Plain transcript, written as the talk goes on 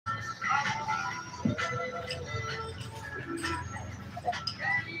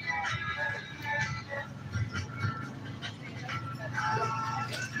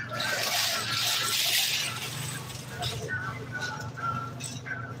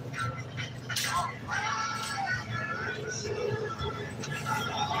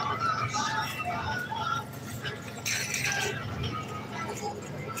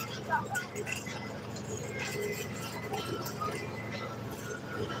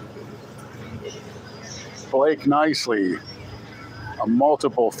Blake Nicely, a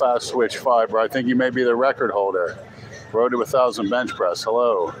multiple fast switch fiber. I think you may be the record holder. Road to 1,000 bench press.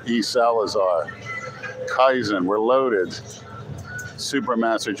 Hello, E. Salazar. Kaizen, we're loaded.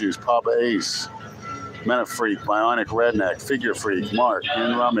 Supermaster Juice, Papa Ace. Mena Freak, Bionic Redneck, Figure Freak, Mark,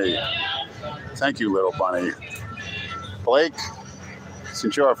 and Rummy. Thank you, little bunny. Blake,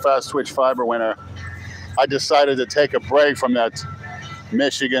 since you're a fast switch fiber winner, I decided to take a break from that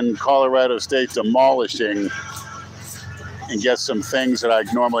Michigan, Colorado State demolishing and get some things that I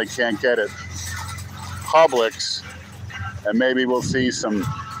normally can't get at Publix, and maybe we'll see some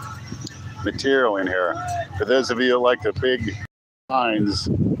material in here. For those of you who like the big signs,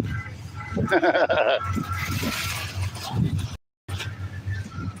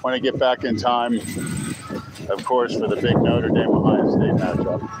 want to get back in time, of course, for the big Notre Dame Ohio State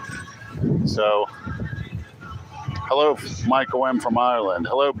matchup. So, hello, Michael M. from Ireland.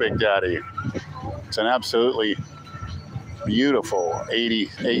 Hello, Big Daddy. It's an absolutely beautiful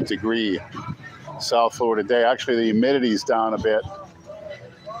 88-degree South Florida day. Actually, the humidity's down a bit.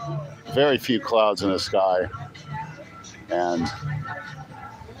 Very few clouds in the sky. And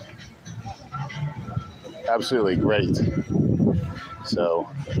absolutely great. So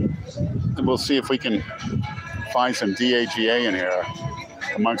we'll see if we can find some DAGA in here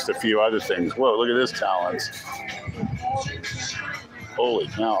amongst a few other things. Whoa, look at this talent. Holy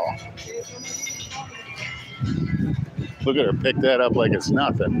cow. Look at her pick that up like it's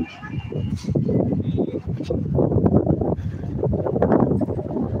nothing.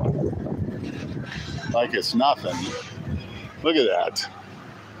 Like it's nothing. Look at that.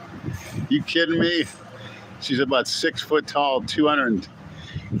 You kidding me? She's about 6 foot tall,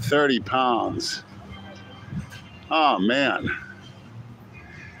 230 pounds. Oh, man.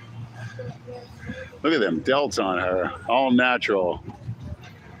 Look at them delts on her, all natural.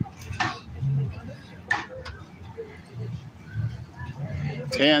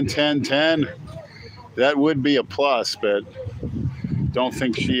 Tan, 10, 10. That would be a plus, but don't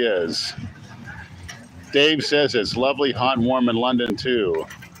think she is. Dave says it's lovely, hot and warm in London, too.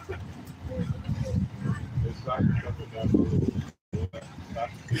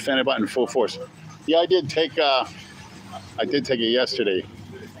 Fan button full force. Yeah, I did take it yesterday.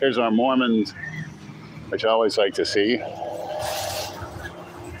 Here's our Mormons, which I always like to see.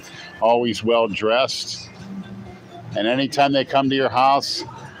 Always well dressed. And anytime they come to your house,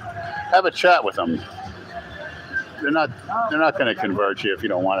 have a chat with them. They're not going to convert you if you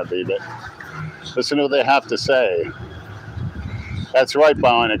don't want to be, but listen to what they have to say. That's right,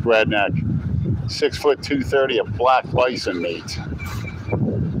 Bionic Redneck. 6 foot 230 of black bison meat.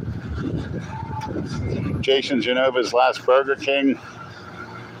 Jason Genova's last Burger King.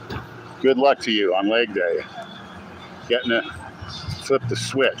 Good luck to you on leg day. Getting to flip the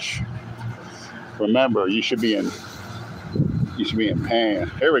switch. Remember, you should be in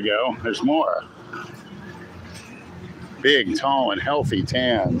pain. Here we go. There's more. Big, tall, and healthy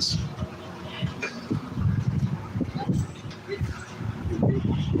tans.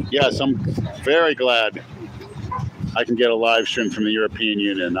 Yes, I'm very glad I can get a live stream from the European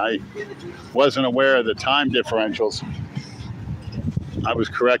Union. I wasn't aware of the time differentials. I was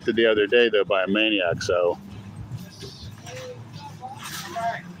corrected the other day, though, by a maniac, so.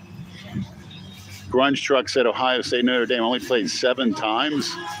 Grunge Truck said Ohio State and Notre Dame only played 7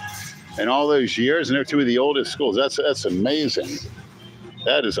 times in all those years, and they're 2 of the oldest schools. That's amazing.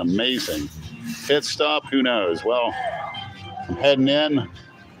 That is amazing. Pit stop, who knows? Well, I'm heading in,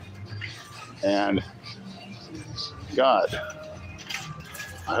 and God,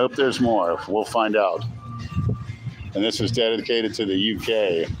 I hope there's more. We'll find out. And this is dedicated to the UK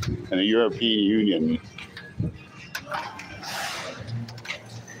and the European Union.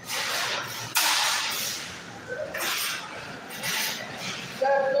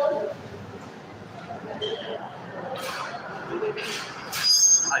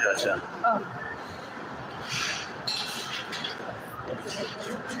 I gotcha. Oh.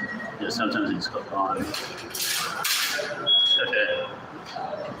 Yeah, sometimes you just click on. Okay.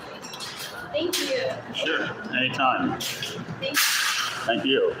 Thank you. Sure, anytime. Thank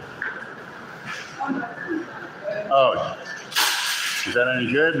you. Oh, is that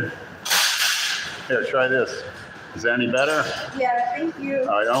any good? Here, try this. Is that any better? Yeah, thank you.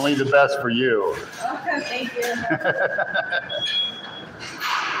 All right, only the best for you. Okay, thank you.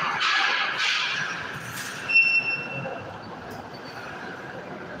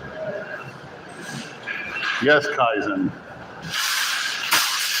 Yes, Kaizen.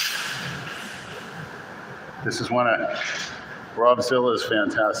 This is one of Rob Zilla's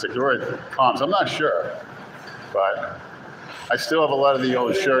fantastic, or comms. I'm not sure, but I still have a lot of the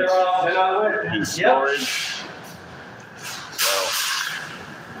old shirts in storage. So.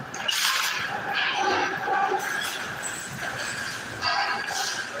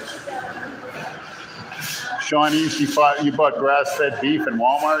 Sean, you bought grass-fed beef in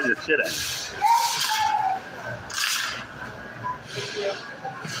Walmart? You're kidding.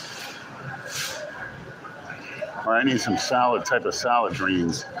 Or I need some type of salad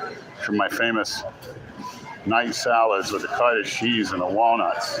greens from my famous night salads with the cottage cheese and the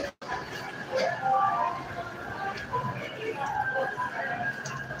walnuts.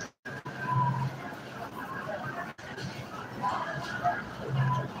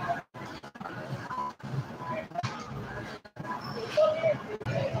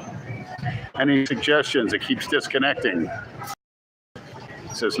 Any suggestions? It keeps disconnecting.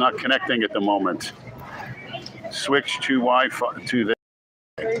 It says not connecting at the moment. Switch to Wi-Fi to the.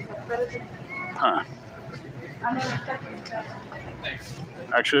 Huh.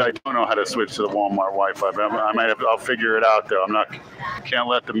 Actually, I don't know how to switch to the Walmart Wi-Fi, but I'll figure it out though. Can't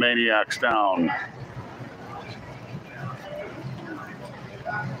let the maniacs down.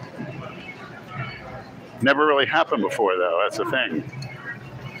 Never really happened before though, that's the thing.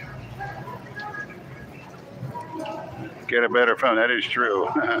 Get a better phone, that is true.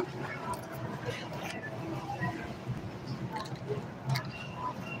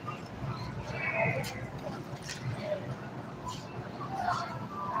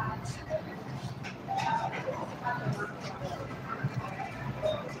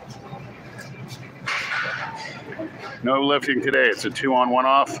 No lifting today. It's a 2-on,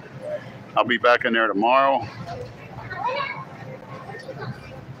 1-off. I'll be back in there tomorrow.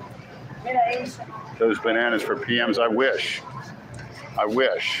 Those bananas for PMs, I wish. I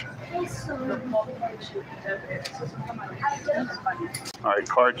wish. All right,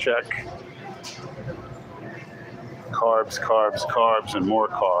 card check. Carbs, carbs, carbs, and more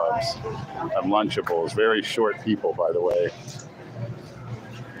carbs. I'm Lunchables. Very short people, by the way.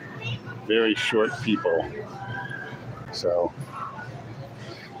 Very short people. So,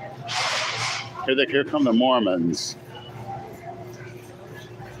 here come the Mormons.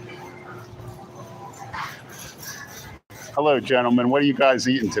 Hello, gentlemen. What are you guys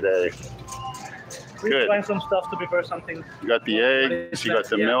eating today? We're trying some stuff to prepare something. You got the eggs, you got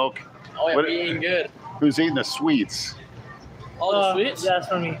the milk. Oh, yeah, we're eating good. Who's eating the sweets? All the sweets? Yeah, it's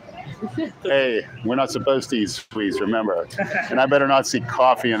for me. Hey, we're not supposed to eat sweets, remember. And I better not see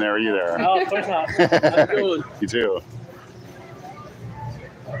coffee in there either. No, of course not. That's good. You too.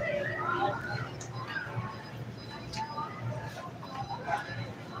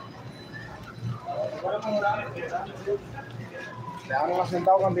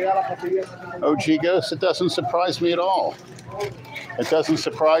 Oh, gee, Ghost, it doesn't surprise me at all. It doesn't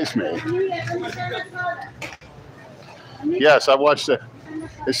surprise me. Yes, I watched it.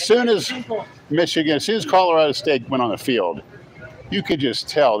 As soon as Colorado State went on the field, you could just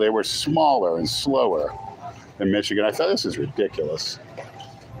tell they were smaller and slower than Michigan. I thought, this is ridiculous.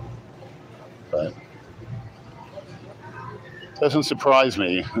 But it doesn't surprise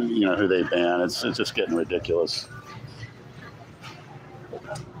me, who they ban. It's just getting ridiculous.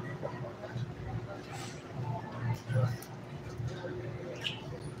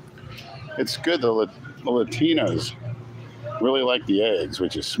 It's good the Latinos really like the eggs,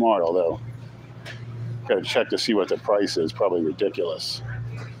 which is smart, although got to check to see what the price is. Probably ridiculous.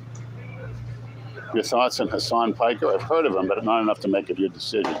 Your thoughts on Hassan Piker? I've heard of him, but not enough to make a good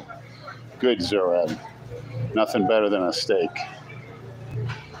decision. Good, Zorad. Nothing better than a steak.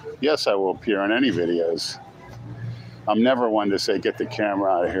 Yes, I will appear in any videos. I'm never one to say, get the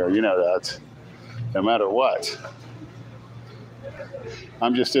camera out of here. You know that. No matter what.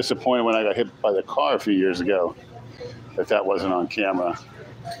 I'm just disappointed when I got hit by the car a few years ago that wasn't on camera.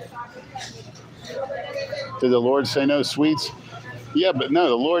 Did the Lord say no sweets? Yeah, but no,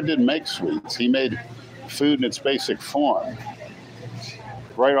 the Lord didn't make sweets. He made food in its basic form.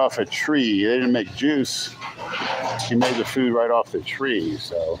 Right off a tree. They didn't make juice. He made the food right off the tree.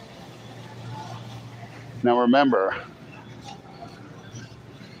 So now remember,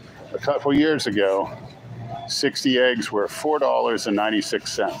 a couple years ago, 60 eggs were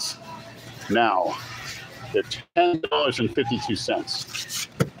 $4.96. Now, they're $10.52.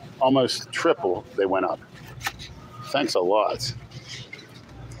 Almost triple they went up. Thanks a lot.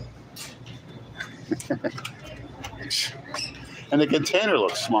 And the container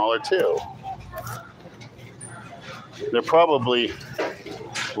looks smaller too. They're probably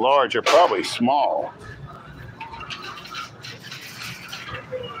large or probably small.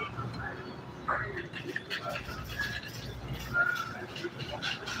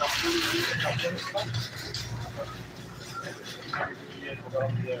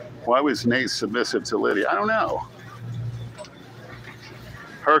 Why was Nate submissive to Lydia? I don't know.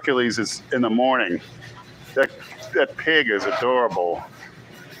 Hercules is in the morning. That pig is adorable.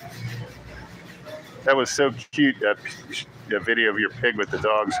 That was so cute, that video of your pig with the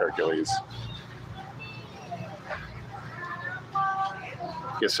dogs, Hercules.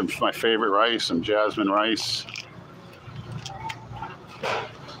 Get some my favorite rice, some jasmine rice.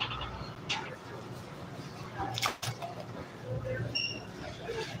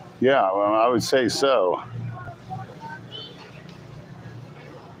 Yeah, well, I would say so.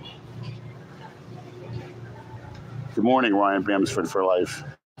 Good morning, Ryan Bamsford for life.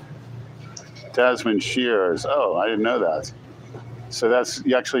 Tasman Shears. Oh, I didn't know that. So that's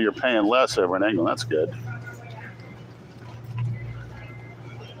actually you're paying less over in England. That's good.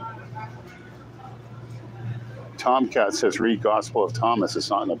 Tomcat says read Gospel of Thomas. It's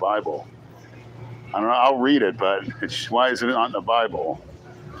not in the Bible. I don't know. I'll read it, but why is it not in the Bible?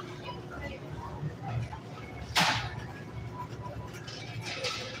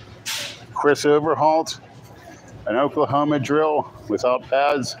 Chris Overholt, an Oklahoma drill without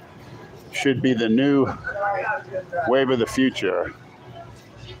pads should be the new wave of the future.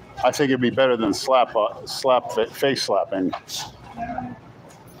 I think it'd be better than face slapping.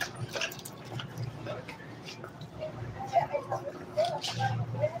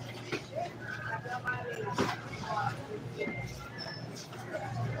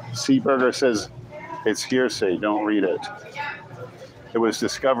 Seaburger says it's hearsay, don't read it. It was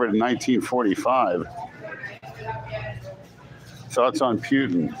discovered in 1945. Thoughts on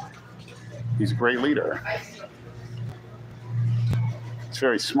Putin? He's a great leader. He's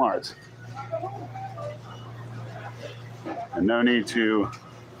very smart. And no need to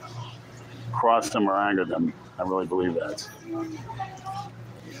cross them or anger them. I really believe that.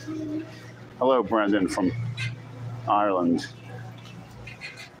 Hello, Brendan from Ireland.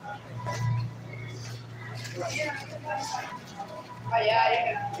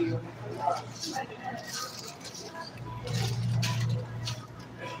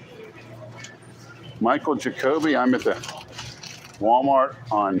 Michael Jacoby, I'm at the Walmart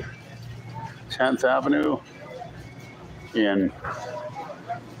on 10th Avenue in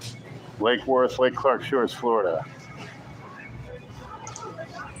Lake Worth, Lake Clark Shores, Florida.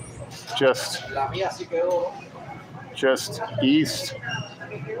 Just east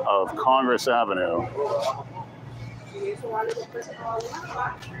of Congress Avenue.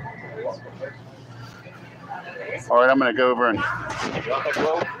 All right, I'm going to go over and...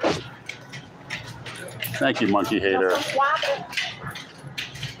 Thank you, Monkey Hater.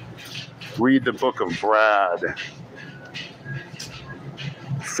 Read the book of Brad.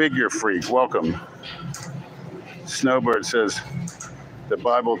 Figure Freak, welcome. Snowbird says, the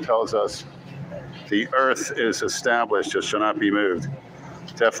Bible tells us the earth is established, it shall not be moved.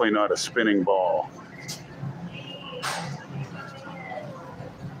 Definitely not a spinning ball.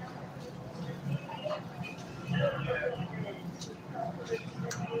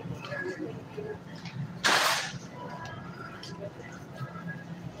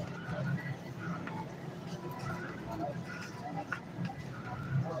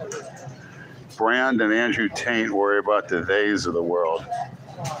 Brand and Andrew Taint worry about the theys of the world.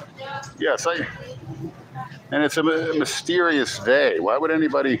 Yes, and it's a mysterious they. Why would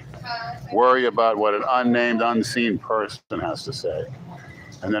anybody worry about what an unnamed, unseen person has to say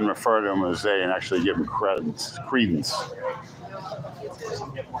and then refer to them as they and actually give them credence? You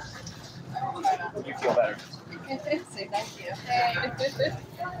feel better. Thank you.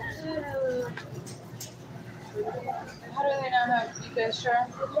 How do they not have? You guys sure?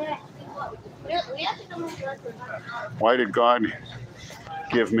 Why did God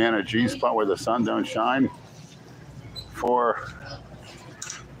give man a G-spot where the sun don't shine? For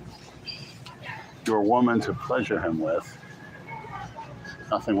your woman to pleasure him with.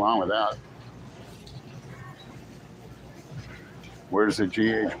 Nothing wrong with that. Where's the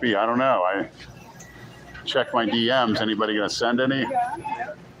GHB? I don't know. I check my DMs. Anybody gonna send any?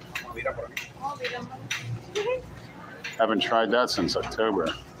 Haven't tried that since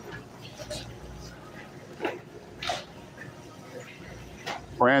October.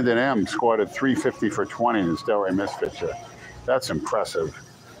 Brandon M squatted 350 for 20 in his Delray Misfitcher. That's impressive.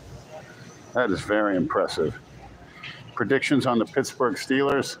 That is very impressive. Predictions on the Pittsburgh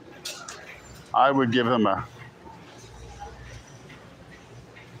Steelers? I would give them a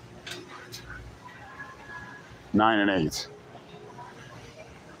 9-8.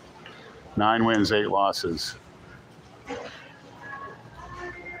 9 wins, 8 losses.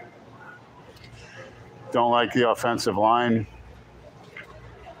 Don't like the offensive line.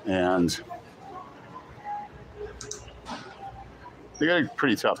 And They got a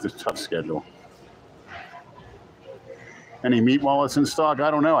pretty tough schedule. Any meat wallets in stock?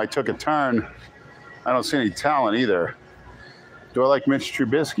 I don't know. I took a turn. I don't see any talent either. Do I like Mitch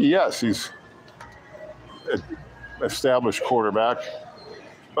Trubisky? Yes, he's an established quarterback.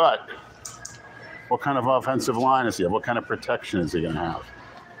 But what kind of offensive line is he have? What kind of protection is he going to have?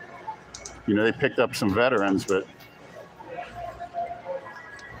 You know, they picked up some veterans, but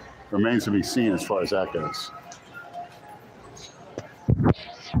remains to be seen as far as that goes.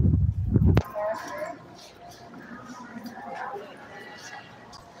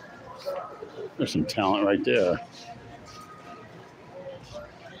 There's some talent right there.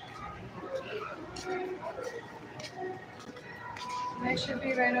 They should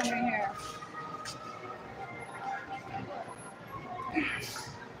be right over here.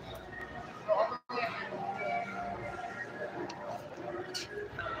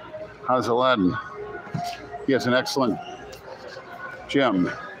 How's Aladdin? He has an excellent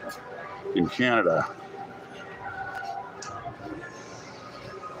gym in Canada.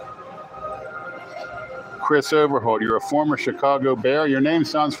 Chris Overholt, you're a former Chicago Bear. Your name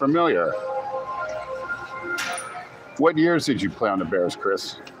sounds familiar. What years did you play on the Bears,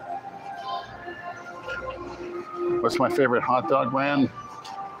 Chris? What's my favorite hot dog brand?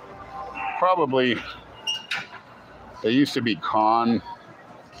 Probably, they used to be Con.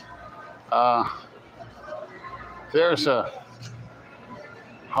 There's a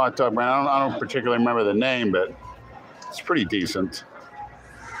hot dog brand. I don't particularly remember the name, but it's pretty decent.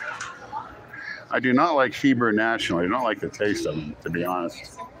 I do not like Hebrew National. I don't like the taste of them, to be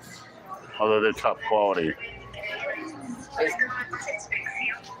honest. Although they're top quality.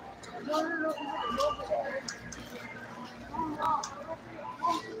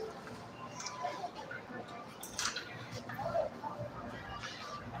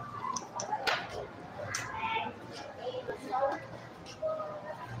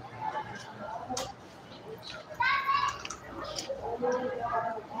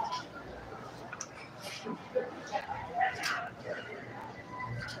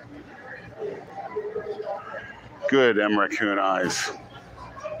 Good, Emmerich Hoon eyes.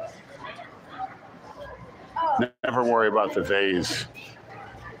 Never worry about the vase.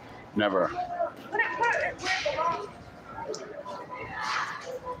 Never.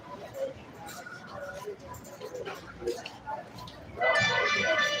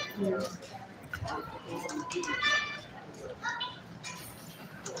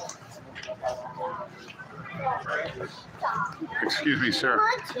 Excuse me, sir.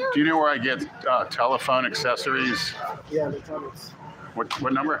 Do you know where I get telephone accessories? Yeah, electronics.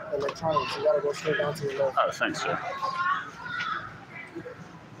 What number? Electronics. You gotta go straight down to your left. Oh, thanks, sir.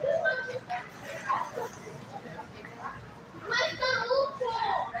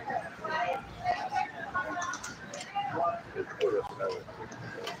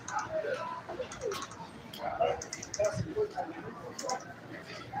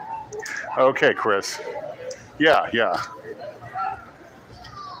 Okay, Chris. Yeah.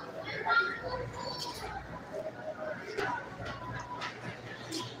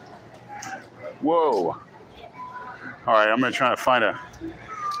 Whoa. All right, I'm going to try to find a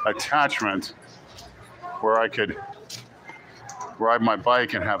attachment where I could ride my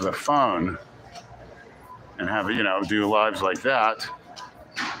bike and have the phone and have, you know, do lives like that.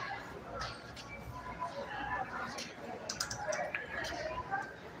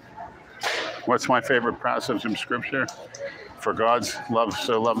 What's my favorite passage from Scripture? For God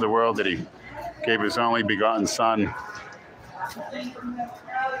so loved the world that he gave his only begotten Son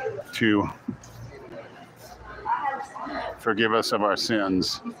to forgive us of our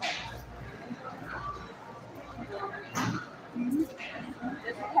sins.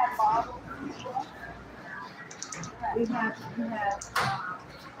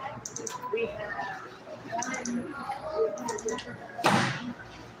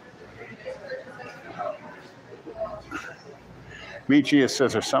 Michia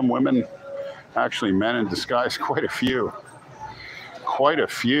says, are some women actually men in disguise? Quite a few. Quite a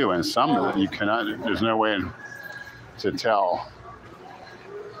few, and some that you cannot, there's no way to tell.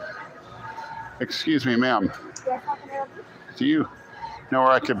 Excuse me, ma'am. Do you know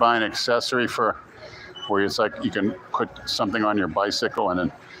where I could buy an accessory for where it's like you can put something on your bicycle and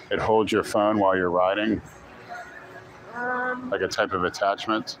then it holds your phone while you're riding? Like a type of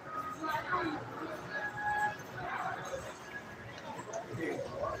attachment?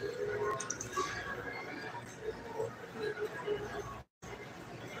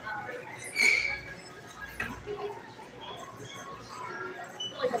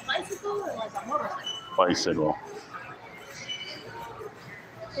 Like a bicycle or like a motorcycle? Bicycle.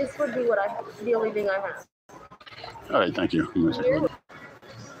 This would be the only thing I have. All right, thank you.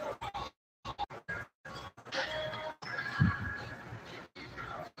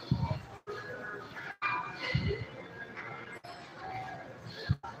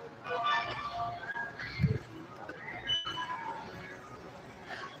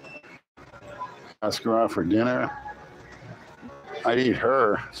 Ask her out for dinner. I'd eat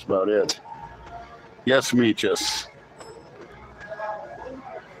her. That's about it. Yes, Meechus.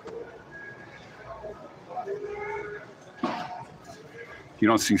 You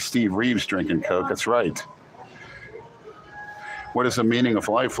don't see Steve Reeves drinking Coke. That's right. What is the meaning of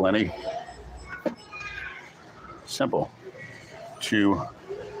life, Lenny? Simple. To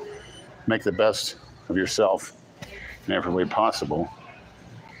make the best of yourself in every way possible,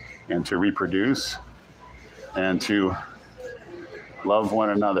 and to reproduce, and to love one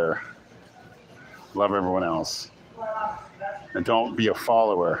another, love everyone else. And don't be a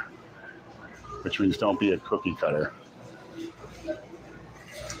follower, which means don't be a cookie cutter.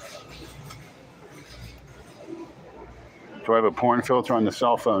 Do I have a porn filter on the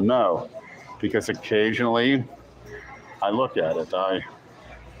cell phone? No, because occasionally I look at it. I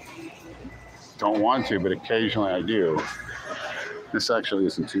don't want to, but occasionally I do. This actually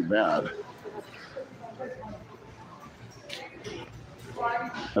isn't too bad.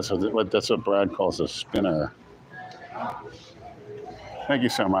 That's what Brad calls a spinner. Thank you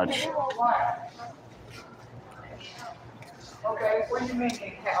so much. Okay, what do you mean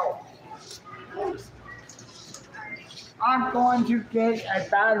need help? I'm going to get a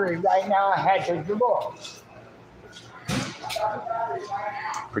battery right now. I had to look.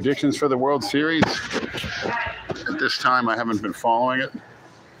 Predictions for the World Series? At this time, I haven't been following it.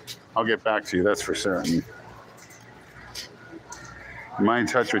 I'll get back to you, that's for certain. Am I in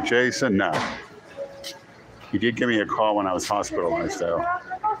touch with Jason? No. He did give me a call when I was hospitalized, though.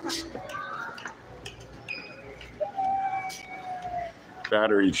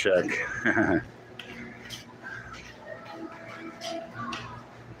 Battery check.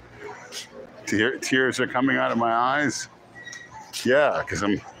 Tears are coming out of my eyes. Yeah, because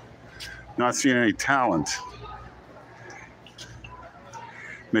I'm not seeing any talent.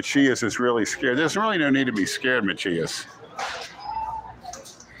 Machias is really scared. There's really no need to be scared, Machias.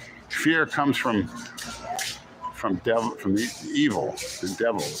 Fear comes from the evil, the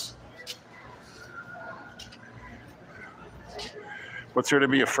devils. What's there to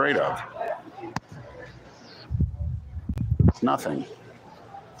be afraid of? Nothing.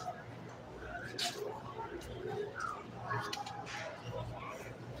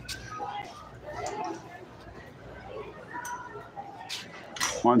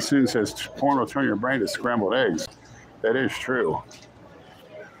 Monsoon says porn will turn your brain to scrambled eggs. That is true.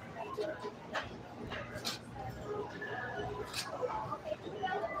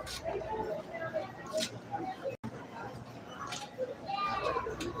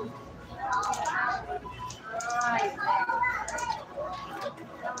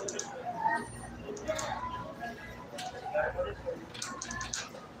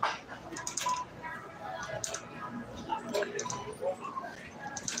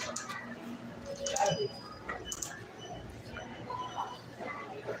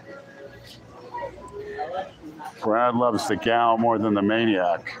 Brad loves the gal more than the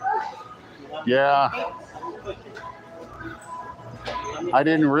maniac. Yeah. I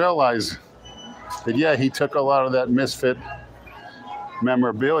didn't realize that, yeah, he took a lot of that misfit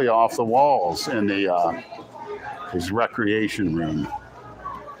memorabilia off the walls in the his recreation room.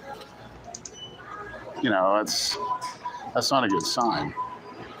 You know, that's not a good sign.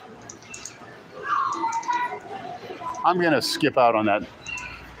 I'm going to skip out on that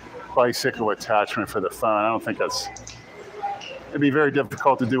bicycle attachment for the phone. I don't think it'd be very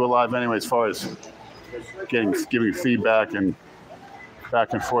difficult to do a live anyway, as far as giving feedback and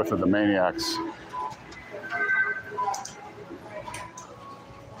back and forth with the maniacs.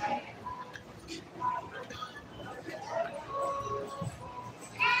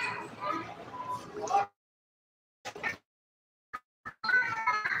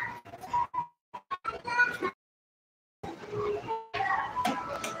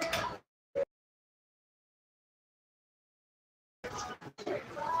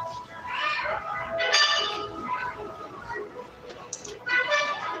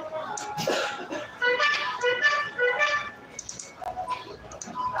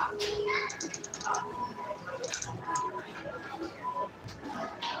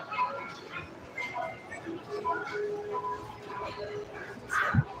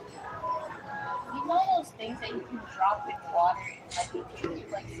 You know those things that you can drop in water and like it gives you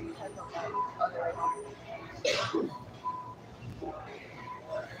like some type of like other.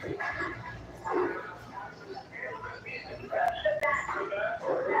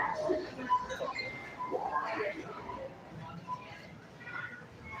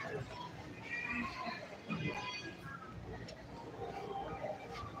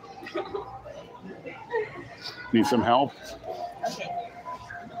 Need some help?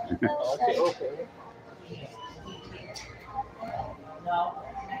 Okay. Okay.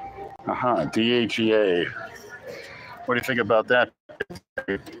 DHEA. What do you think about that?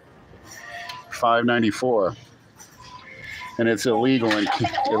 $5.94, and it's illegal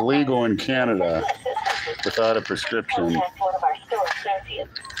in Canada without a prescription.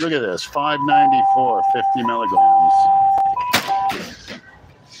 Look at this, $5.94, 50 milligrams.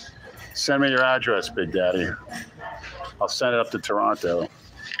 Send me your address, Big Daddy. I'll send it up to Toronto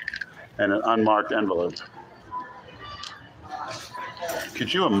in an unmarked envelope.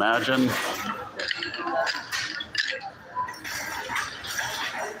 Could you imagine?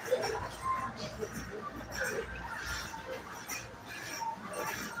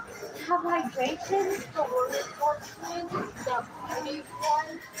 Have hydration for working the pretty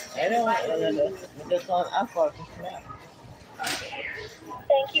one. I don't know. That's on alcohol.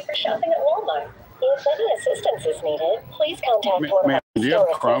 Thank you for shopping at Walmart. If any assistance is needed, please contact one of our Do you have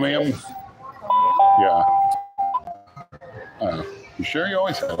store chromium? assistants. Yeah. You sure you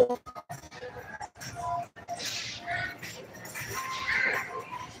always have it?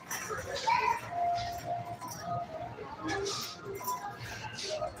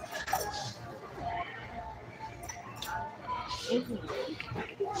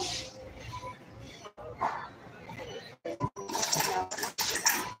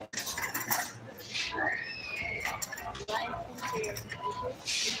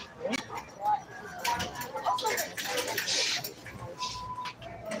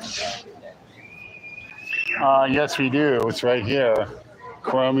 Yes, we do. It's right here.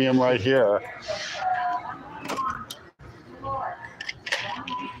 Chromium right here.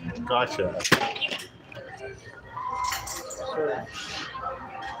 Gotcha.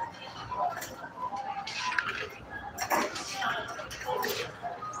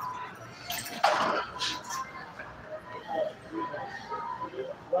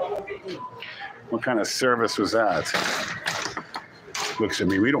 What kind of service was that? Looks at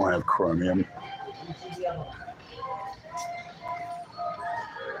me, we don't have chromium.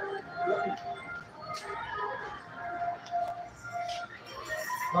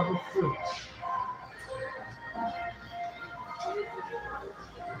 Like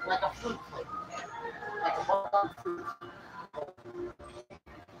a fruit plate. Like a button fruit.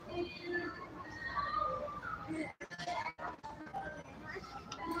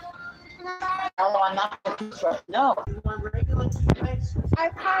 Although I'm not a toothbrush. No. You want regular toothpaste? Our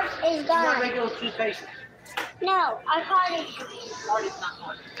card is You want gone. regular toothpaste? No, our card is Card is not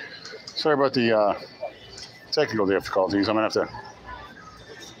gone. Sorry about the technical difficulties. I'm gonna have to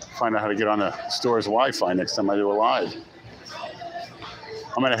find out how to get on the store's Wi-Fi next time I do a live.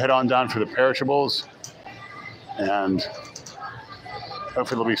 I'm gonna head on down for the perishables, and hopefully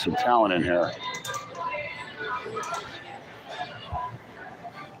there'll be some talent in here.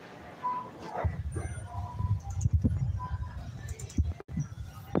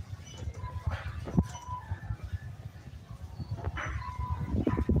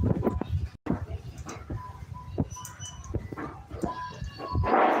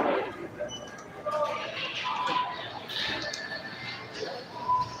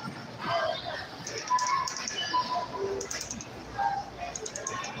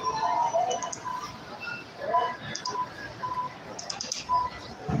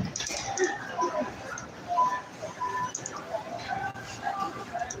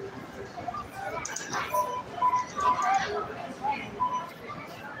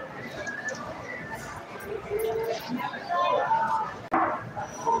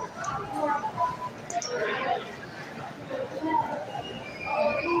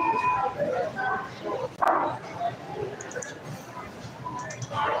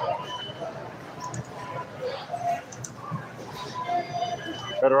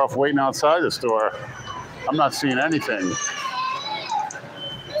 Better off waiting outside the store. I'm not seeing anything.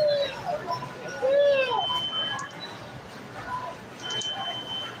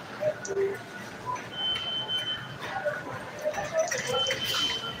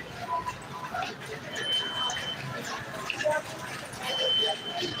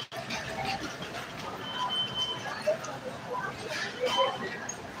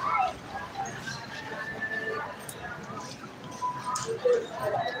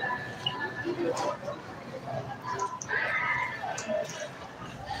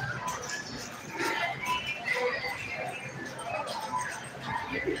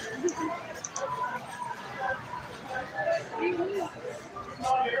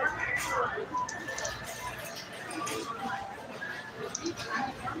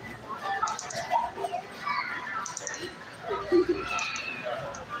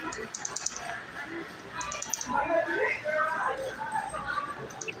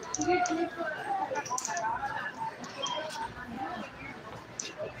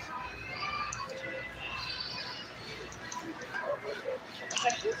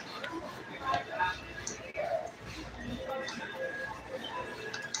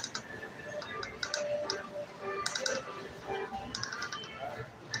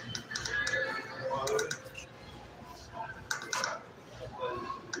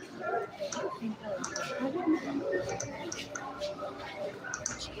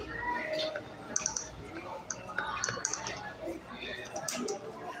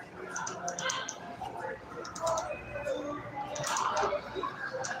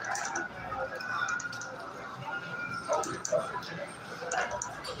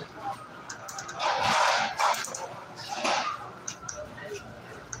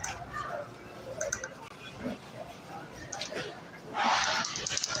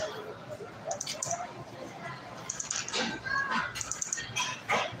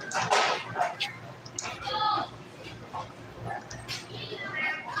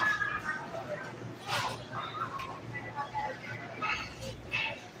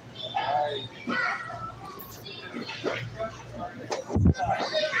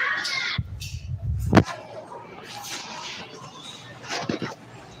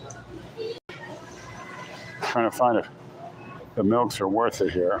 Trying to find if the milks are worth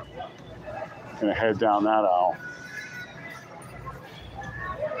it here. Gonna head down that aisle.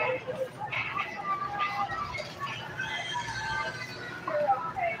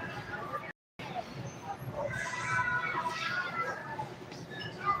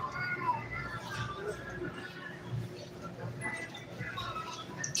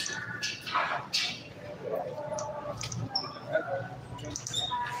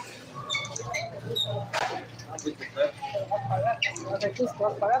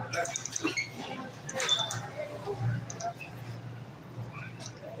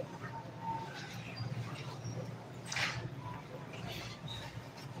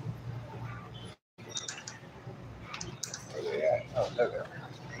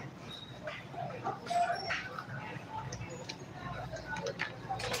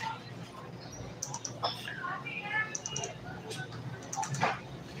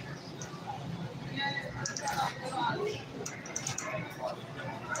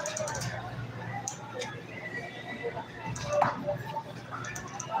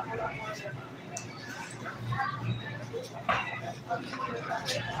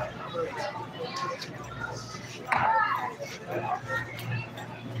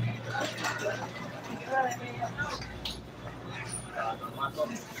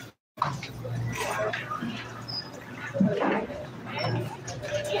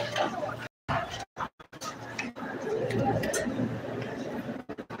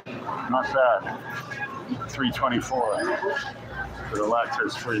 Not bad. $3.24 for the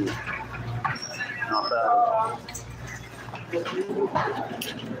lactose free. Not bad at all.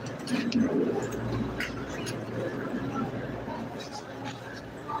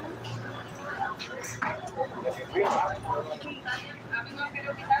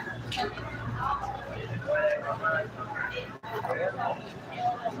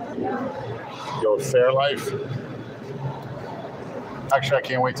 Yo, Fairlife. Actually, I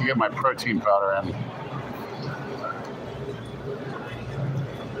can't wait to get my protein powder in.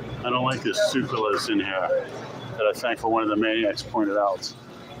 I don't like this sucralose in here that I think for one of the maniacs pointed out.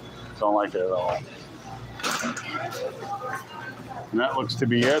 Don't like it at all. And that looks to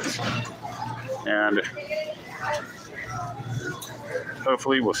be it. And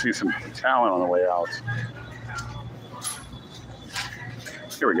hopefully we'll see some talent on the way out.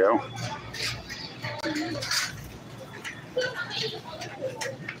 Here we go.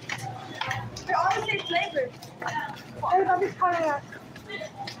 They're all the same flavor. Everybody's calling out.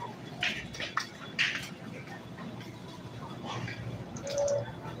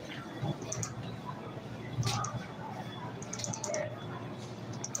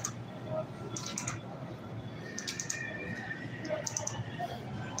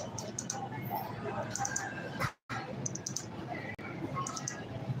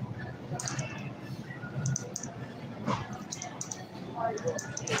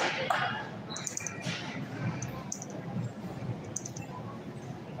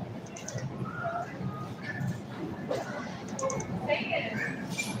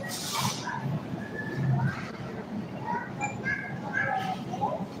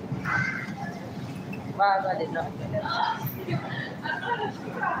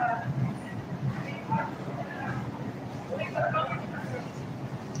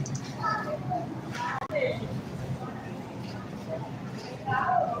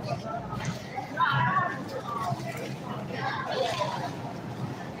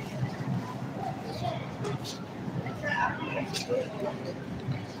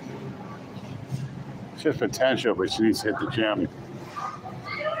 She has potential, but she needs to hit the gym.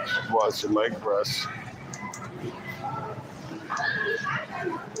 Watch the leg press.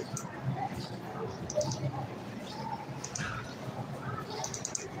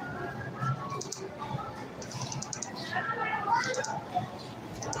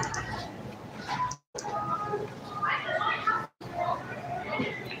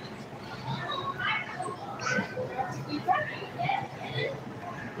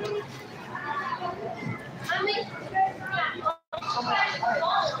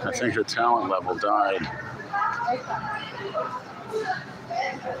 I think her talent level died.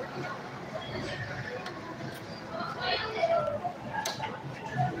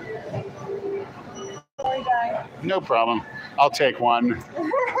 Sorry, guys. No problem. I'll take one.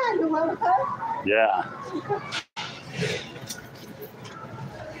 You want one? Yeah.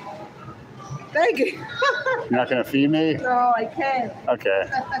 Thank you. You're not going to feed me? No, I can't. Okay.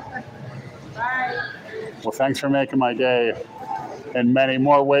 Bye. Well, thanks for making my day in many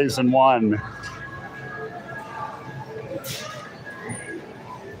more ways than one.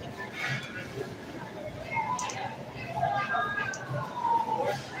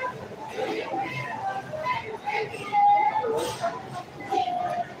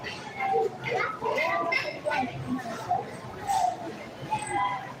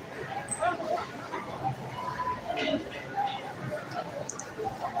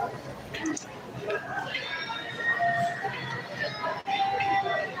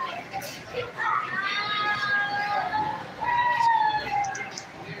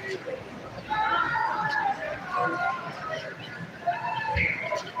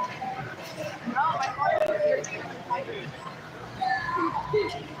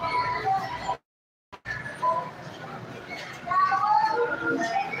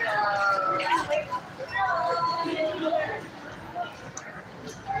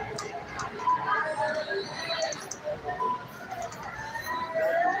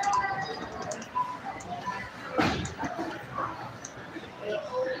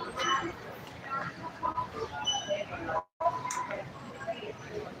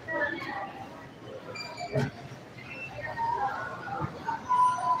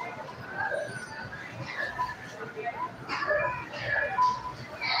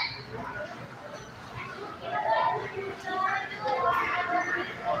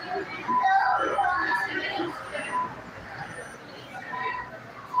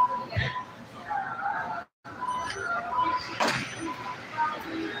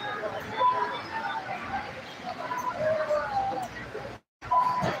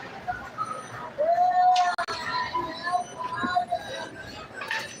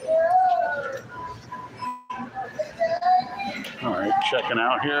 All right, checking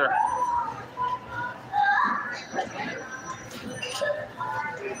out here.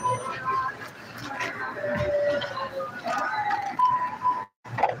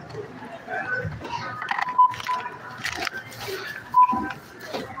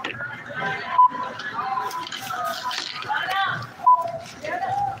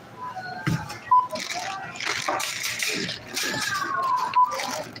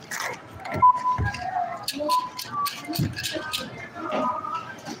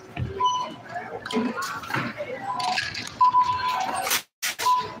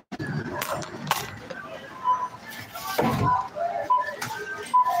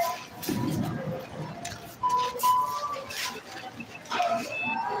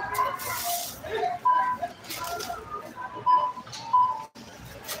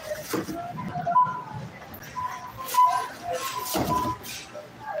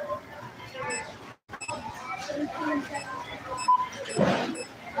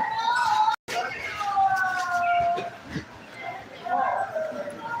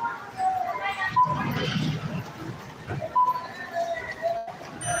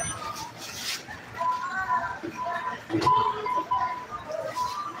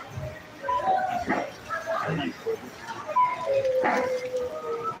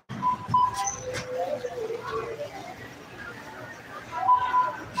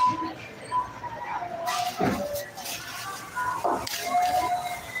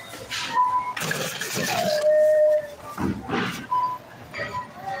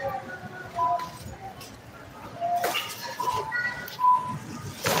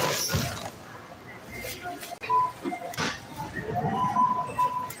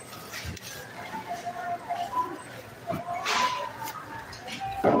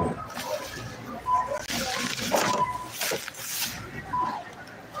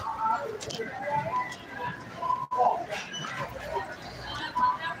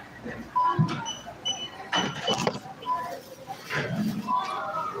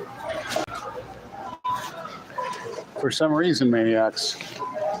 For some reason, maniacs,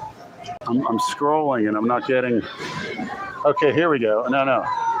 I'm scrolling and I'm not getting. Okay, here we go. No.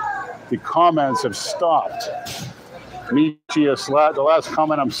 The comments have stopped. The last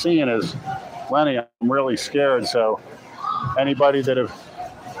comment I'm seeing is, Lenny, I'm really scared. So anybody that have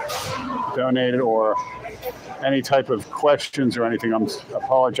donated or any type of questions or anything,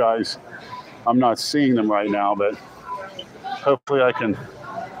 apologize. I'm not seeing them right now, but hopefully I can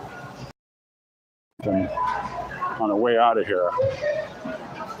on the way out of here.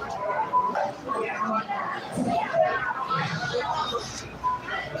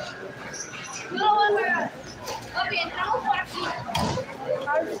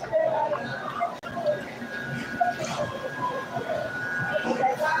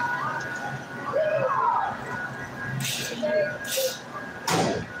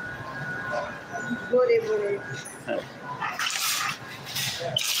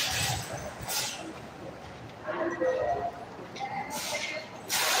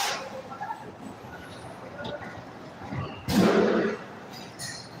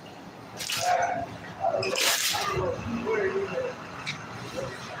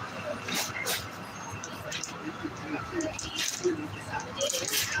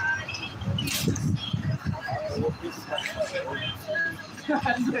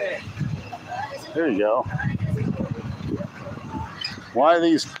 There you go. Why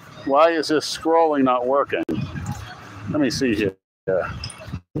is this scrolling not working? Let me see here. Yeah.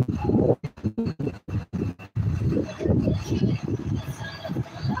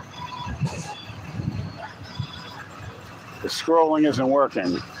 The scrolling isn't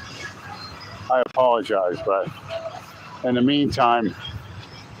working. I apologize, but in the meantime,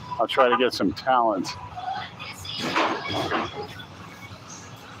 I'll try to get some talent.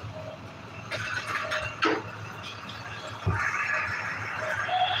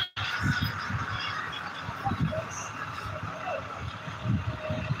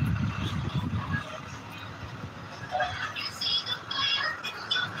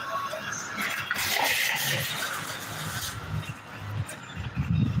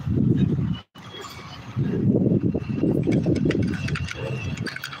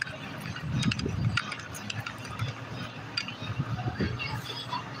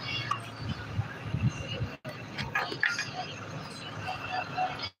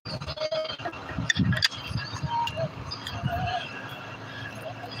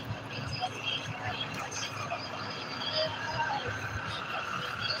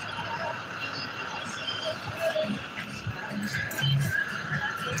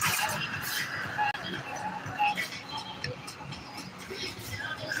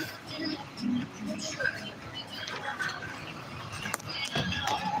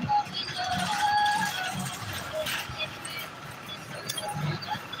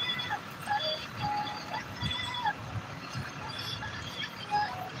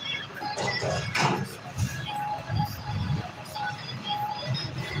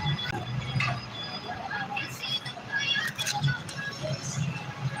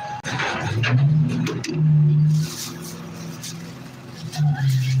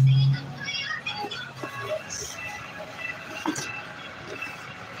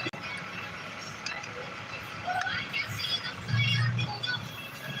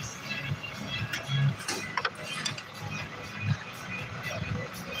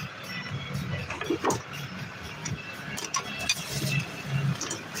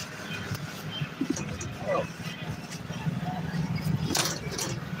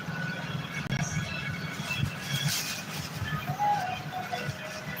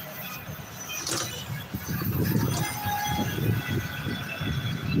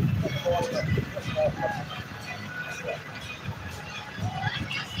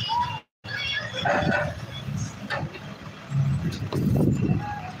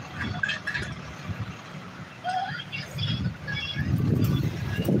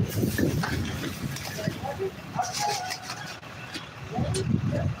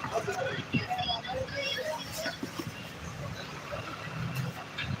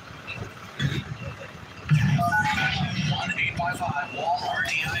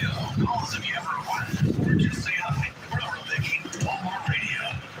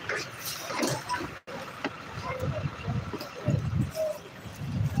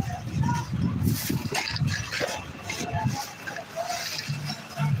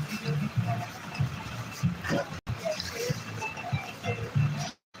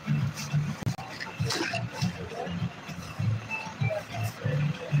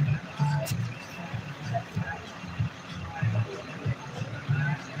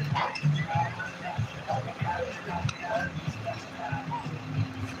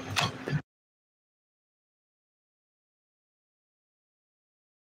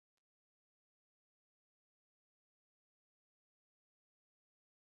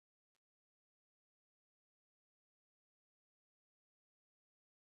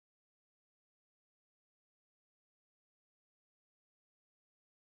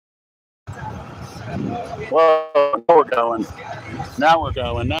 Whoa, now we're going. Now we're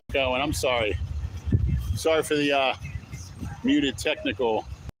going. Not going. I'm sorry. Sorry for the muted technical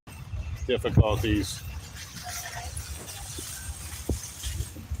difficulties.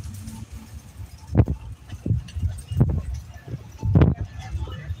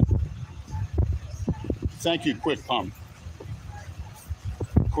 Thank you, Quick Pump.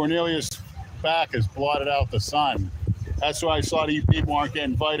 Cornelius' back has blotted out the sun. That's why I saw that you people aren't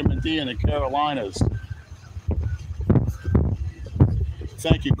getting vitamin D in the Carolinas.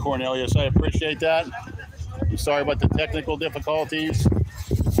 Thank you, Cornelius. I appreciate that. I'm sorry about the technical difficulties.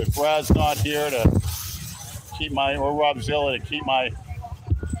 If Brad's not here to keep or Rob Zilla to keep my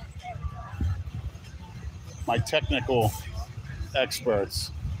technical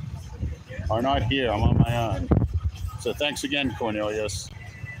experts are not here. I'm on my own. So thanks again, Cornelius.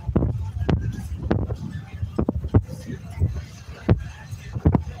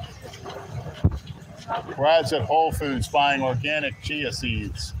 Brad's at Whole Foods buying organic chia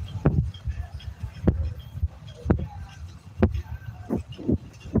seeds.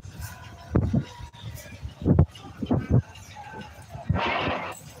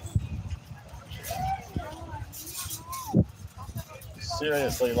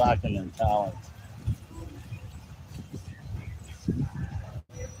 Seriously lacking in talent.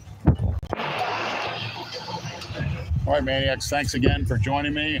 All right, Maniacs, thanks again for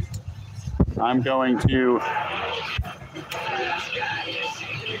joining me. I'm going to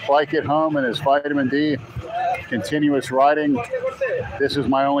bike it home in his vitamin D, continuous riding. This is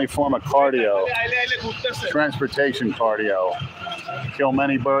my only form of cardio, transportation cardio. Kill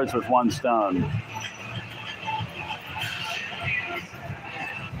many birds with one stone.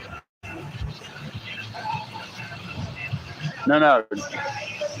 No.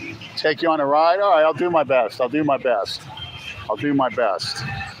 Take you on a ride? All right, I'll do my best.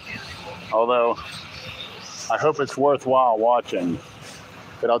 Although, I hope it's worthwhile watching.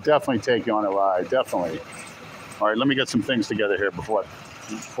 But I'll definitely take you on a ride, definitely. All right, let me get some things together here before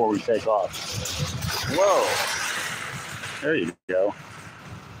we take off. Whoa. There you go.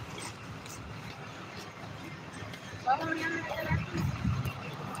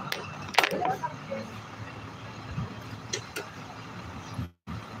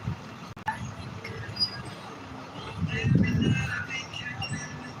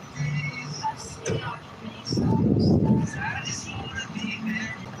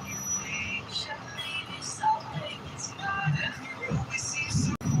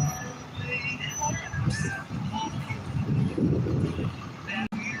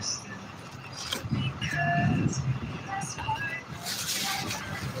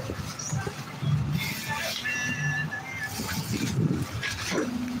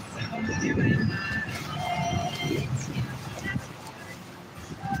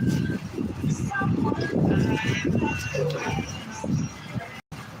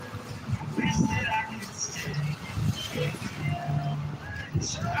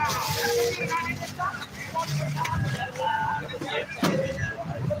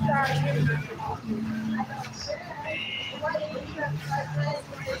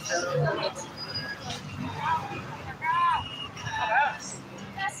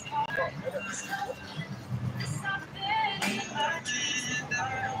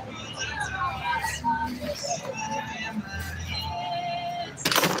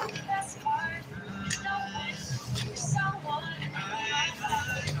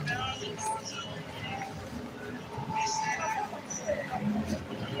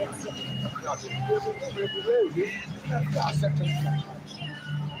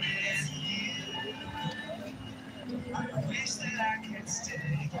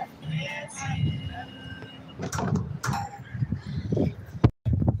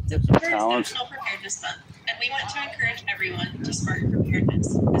 September is National Preparedness Month, and we want to encourage everyone to spark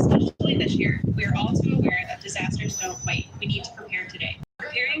preparedness, especially this year. We are all too aware that disasters don't wait. We need to prepare today.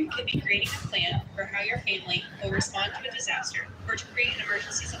 Preparing could be creating a plan for how your family will respond to a disaster, or to create an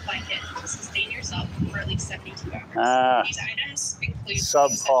emergency supply kit to sustain yourself for at least 72 hours. These items include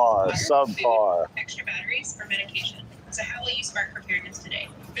subpar, food, extra batteries, or medication. So how will you spark preparedness today?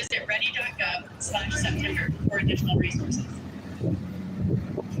 Visit ready.gov/September for additional resources.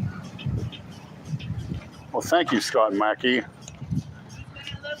 Well, thank you, Scott Mackey.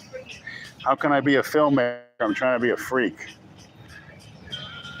 How can I be a filmmaker? I'm trying to be a freak.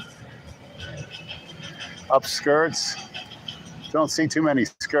 Up skirts. Don't see too many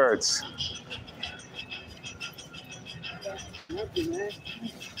skirts.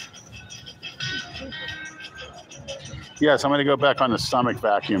 Yes, I'm going to go back on the stomach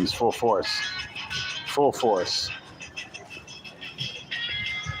vacuums, full force. Full force.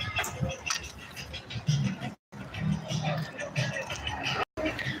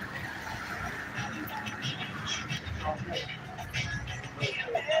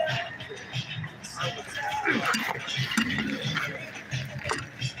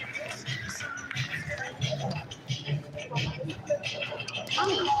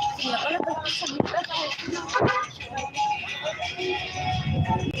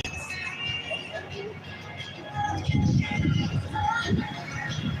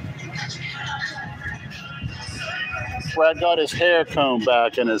 Brad got his hair combed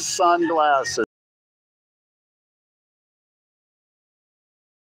back and his sunglasses.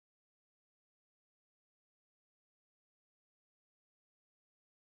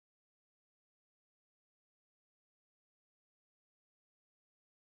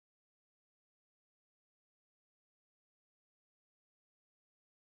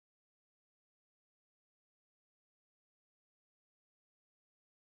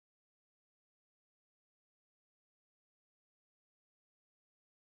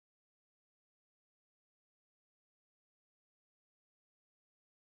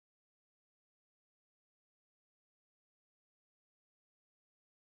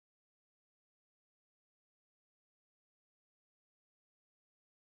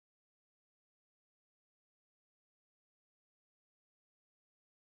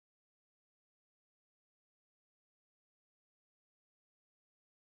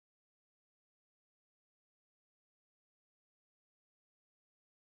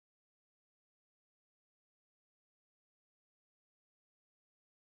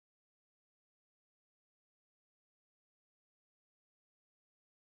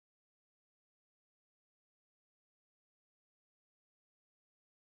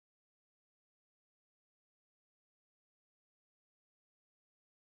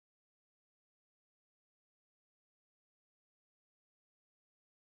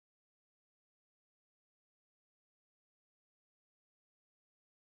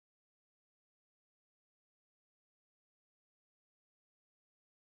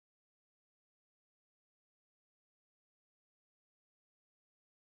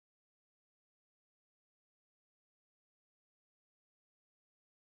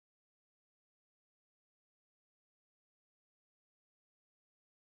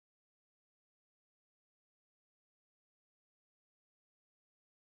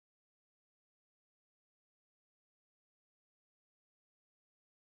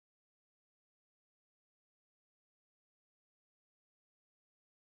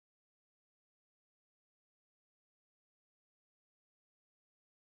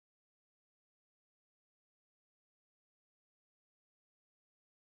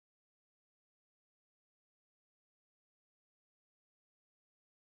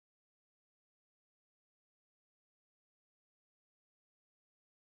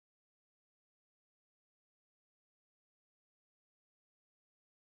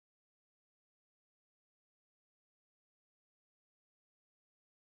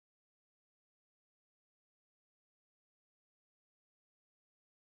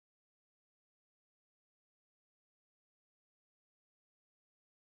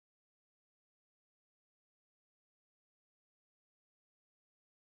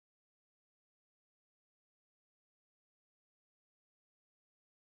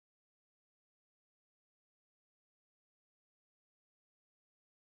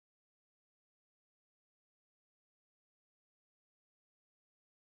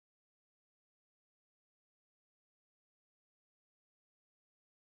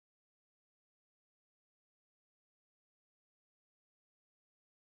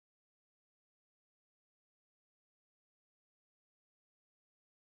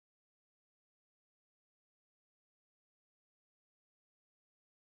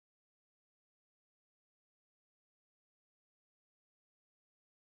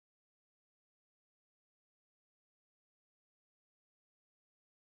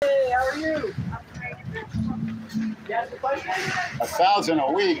 Hey, how are you? You have a question? 1,000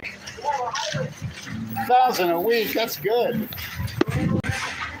 a week. 1,000 a week, that's good.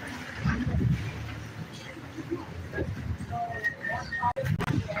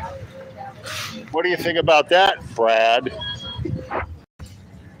 What do you think about that, Brad?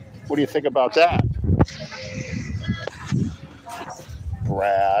 What do you think about that?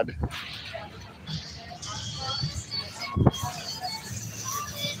 Brad.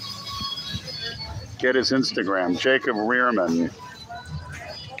 Get his Instagram, Jacob Rearman.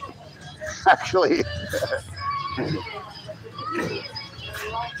 Actually,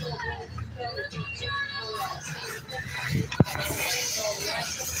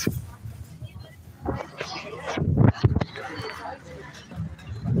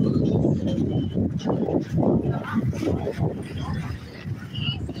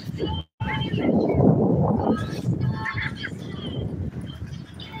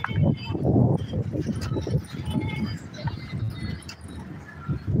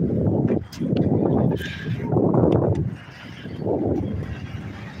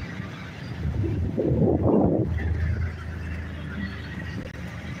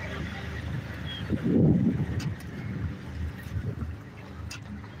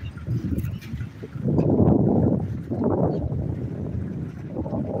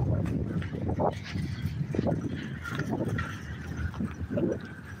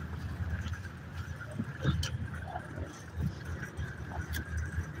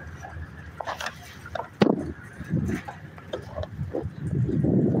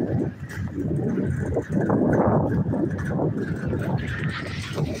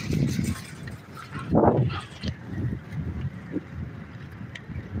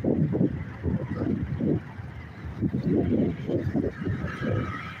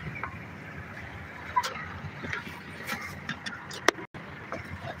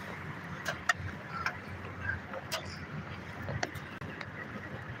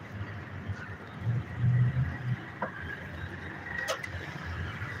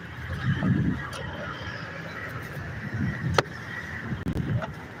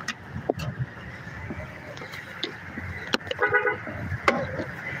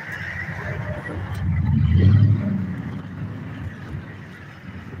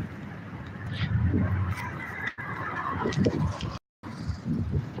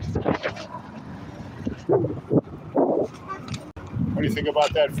 What do you think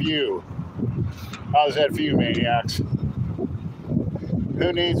about that view? How's that view, maniacs?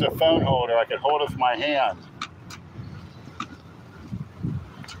 Who needs a phone holder? I could hold it with my hand.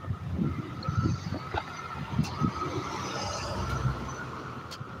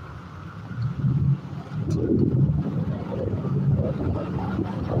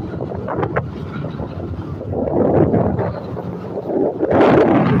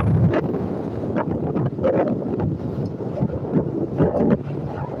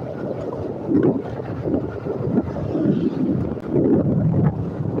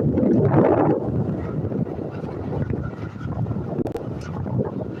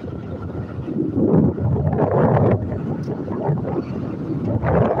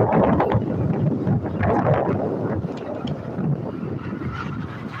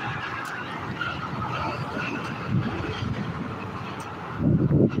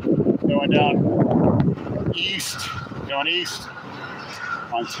 Going east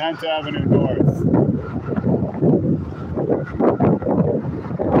on 10th Avenue North.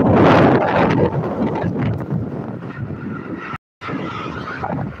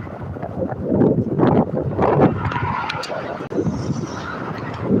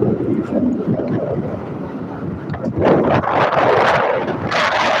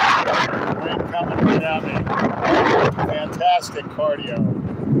 Wind coming right at me. Fantastic cardio.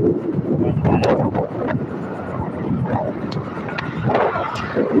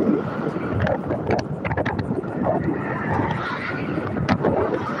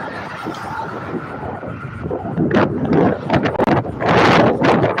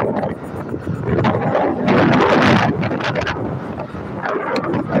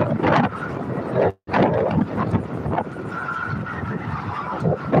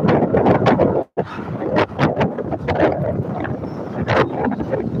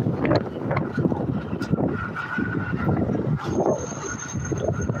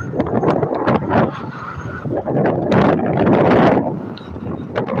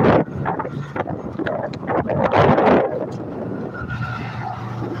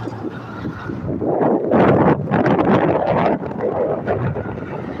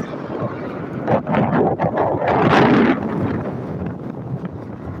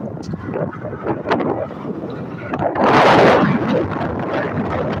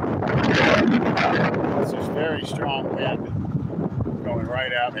 Very strong wind going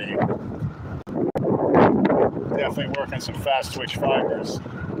right at me. Definitely working some fast twitch fibers.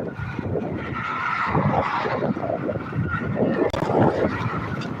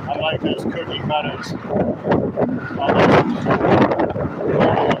 Unlike those cookie cutters on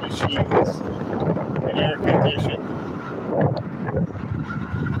those machines and air conditioned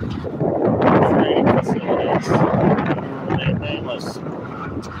training facilities remain nameless.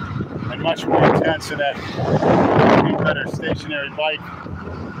 And much more intense than that cookie cutter stationary bike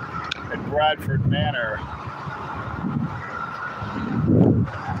at Bradford Manor.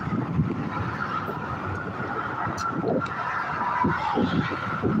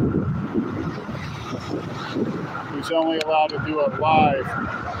 Who's only allowed to do it live,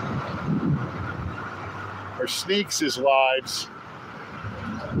 or sneaks his lives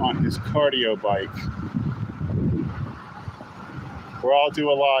on his cardio bike. Where I'll do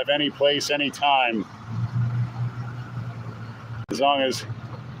a live any place, anytime, as long as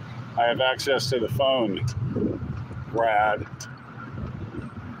I have access to the phone, Brad.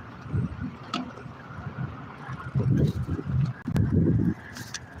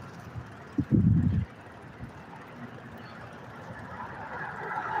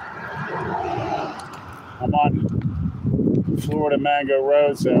 I'm on Florida Mango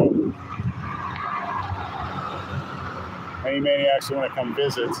Road, so Any maniacs who want to come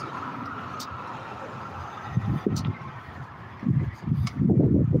visit.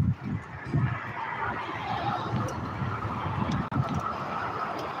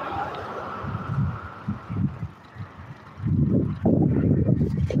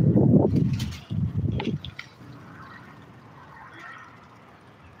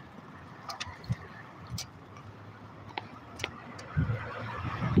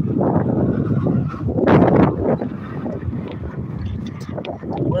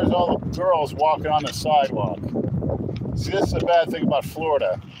 Where's all the girls walking on the sidewalk? See, this is a bad thing about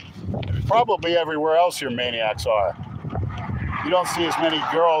Florida. Probably everywhere else your maniacs are. You don't see as many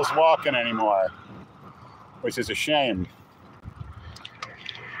girls walking anymore, which is a shame.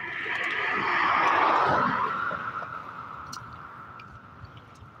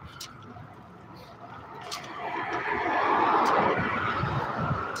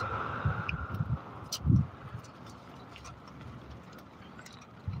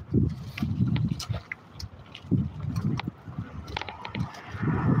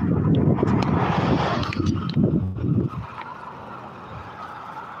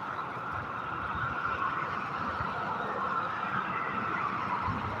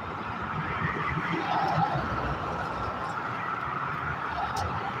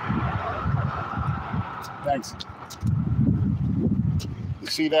 Thanks. You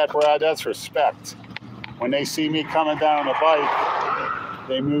see that, Brad? That's respect. When they see me coming down on the bike,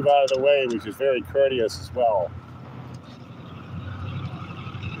 they move out of the way, which is very courteous as well.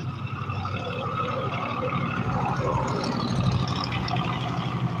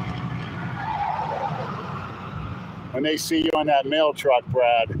 When they see you on that mail truck,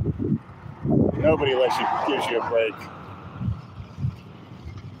 Brad, nobody gives you a break.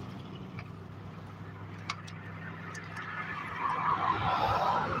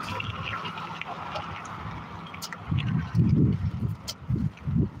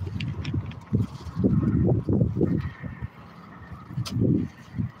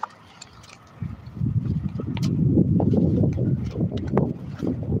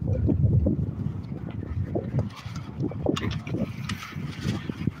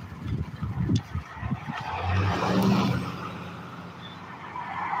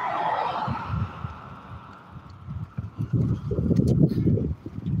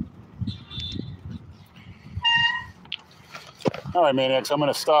 All right, maniacs, I'm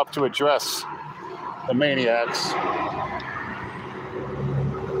going to stop to address the maniacs.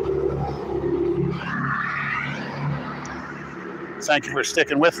 Thank you for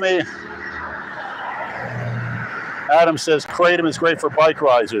sticking with me. Adam says Kratom is great for bike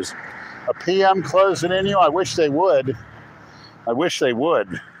risers. A PM closing in you? I wish they would. I wish they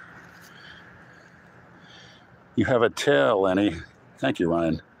would. You have a tail, Lenny. Thank you,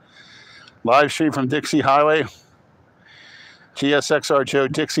 Ryan. Live stream from Dixie Highway. TSXR Joe,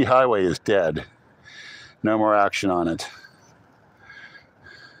 Dixie Highway is dead. No more action on it.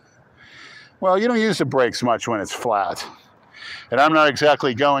 Well, you don't use the brakes much when it's flat. And I'm not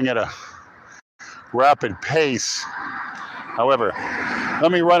exactly going at a rapid pace. However,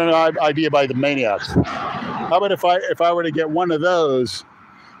 let me run an idea by the maniacs. How about if I were to get one of those,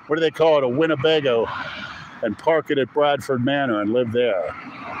 what do they call it, a Winnebago, and park it at Bradford Manor and live there?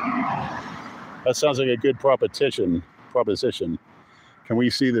 That sounds like a good proposition. Can we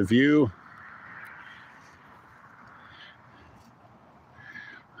see the view?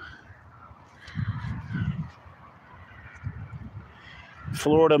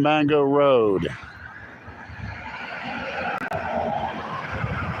 Florida Mango Road.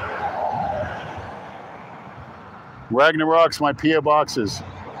 Ragnarok's my P.O. boxes.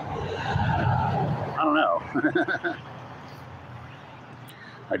 I don't know.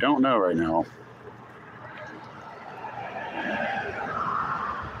 I don't know right now.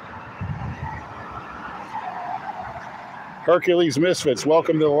 Hercules Misfits,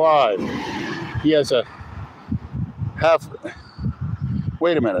 welcome to the live. He has a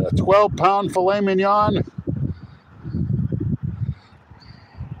wait a minute, a 12-pound filet mignon?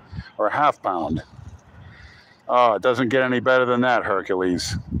 Or a half-pound? Oh, it doesn't get any better than that,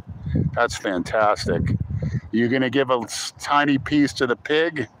 Hercules. That's fantastic. You gonna give a tiny piece to the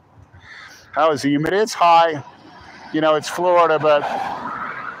pig? How is the humidity? It's high. You know, it's Florida, but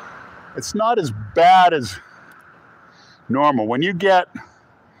it's not as bad as normal. When you get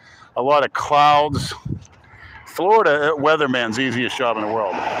a lot of clouds, Florida weatherman's easiest job in the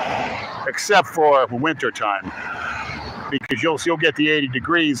world, except for winter time, because you'll get the 80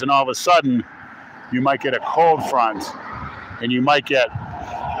 degrees, and all of a sudden you might get a cold front, and you might get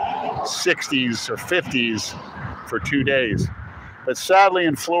 60s or 50s for 2 days. But sadly,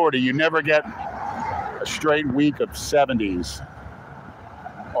 in Florida, you never get a straight week of 70s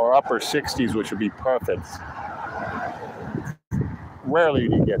or upper 60s, which would be perfect. Rarely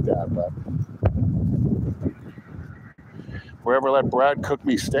do you get that, but if we ever let Brad cook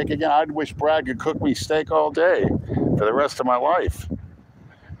me steak again, I'd wish Brad could cook me steak all day for the rest of my life.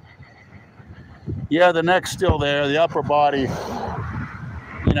 Yeah, the neck's still there, the upper body.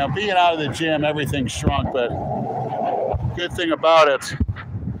 You know, being out of the gym, everything's shrunk, but good thing about it,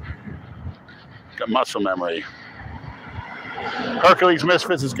 got muscle memory. Hercules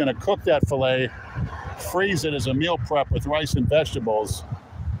Misfits is going to cook that filet, freeze it as a meal prep with rice and vegetables,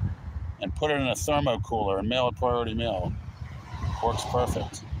 and put it in a thermocooler and mail it priority mail. Works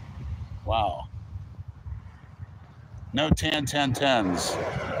perfect. Wow. No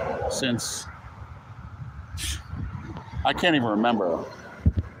 10-10-10s since I can't even remember.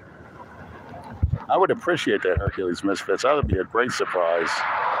 I would appreciate that, Hercules Misfits. That would be a great surprise.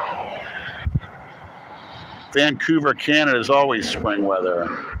 Vancouver, Canada is always spring weather.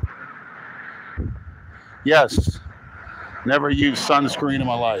 Yes, never used sunscreen in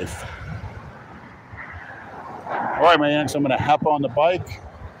my life. All right, my Yanks, I'm going to hop on the bike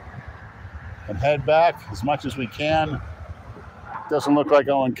and head back as much as we can. Doesn't look like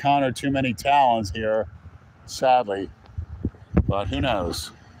I'll encounter too many talons here, sadly, but who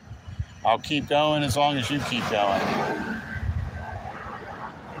knows? I'll keep going as long as you keep going.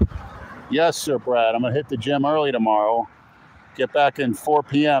 Yes, sir, Brad. I'm going to hit the gym early tomorrow. Get back in 4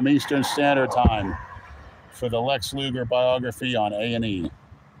 p.m. Eastern Standard Time for the Lex Luger biography on A&E.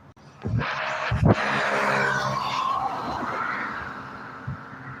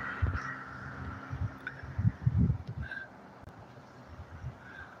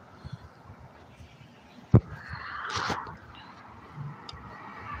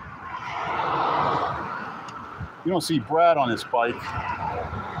 You don't see Brad on his bike.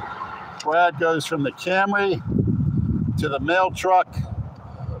 Brad goes from the Camry to the mail truck,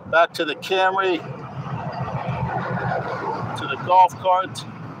 back to the Camry, to the golf cart,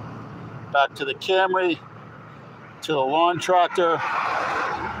 back to the Camry, to the lawn tractor,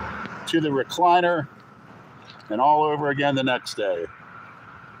 to the recliner, and all over again the next day.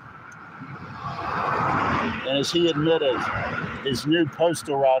 And as he admitted, his new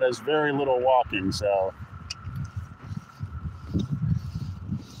postal route has very little walking, so.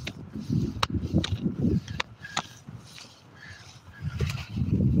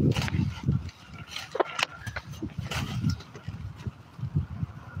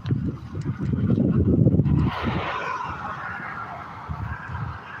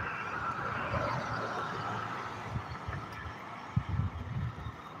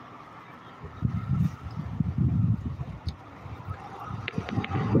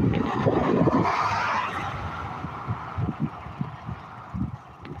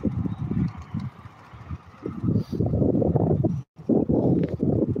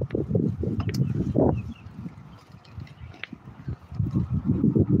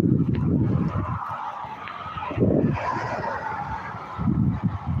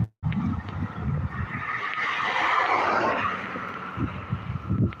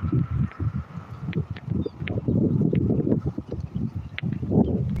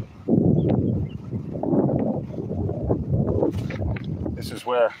 This is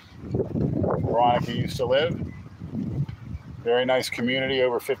where Veronica used to live. Very nice community,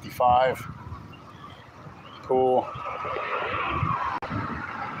 over 55. Pool.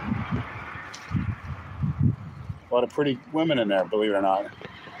 A lot of pretty women in there, believe it or not.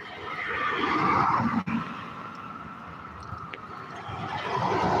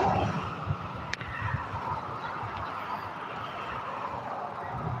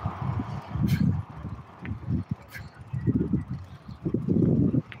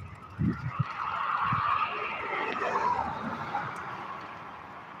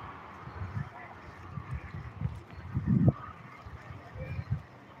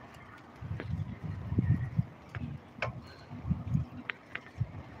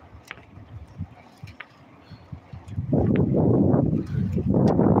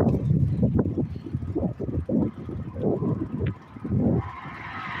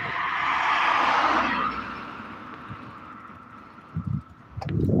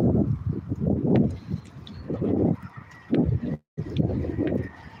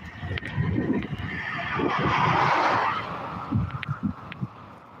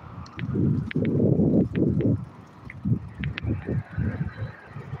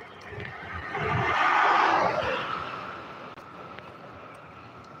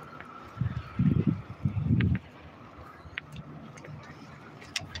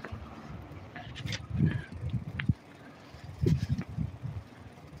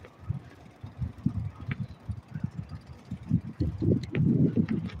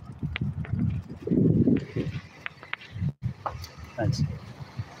 Thanks.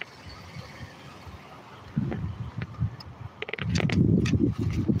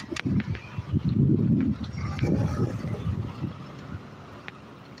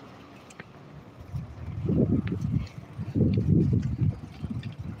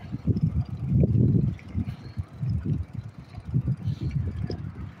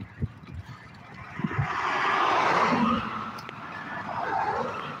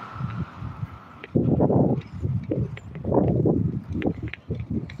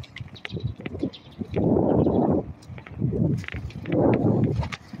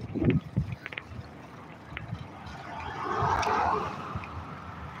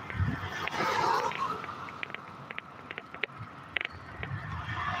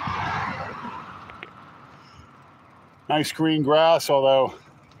 Nice green grass, although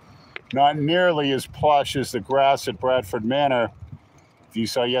not nearly as plush as the grass at Bradford Manor. If you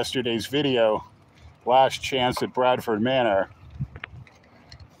saw yesterday's video, Last Chance at Bradford Manor,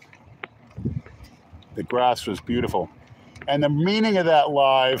 the grass was beautiful. And the meaning of that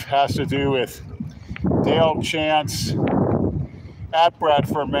live has to do with Dale Chance at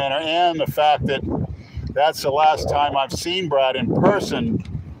Bradford Manor and the fact that that's the last time I've seen Brad in person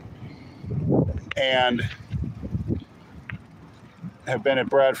and have been at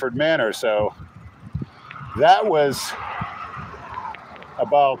Bradford Manor. So that was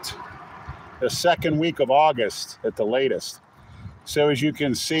about the second week of August at the latest. So as you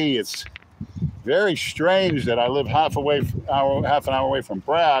can see, it's very strange that I live half an hour away from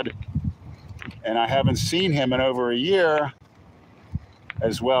Brad, and I haven't seen him in over a year,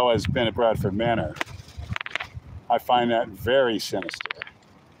 as well as been at Bradford Manor. I find that very sinister.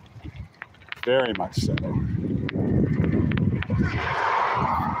 Very much so.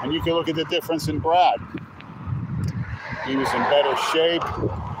 And you can look at the difference in Brad. He was in better shape,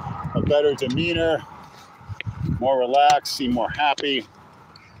 a better demeanor, more relaxed, seemed more happy.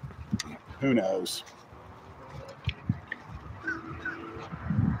 Who knows?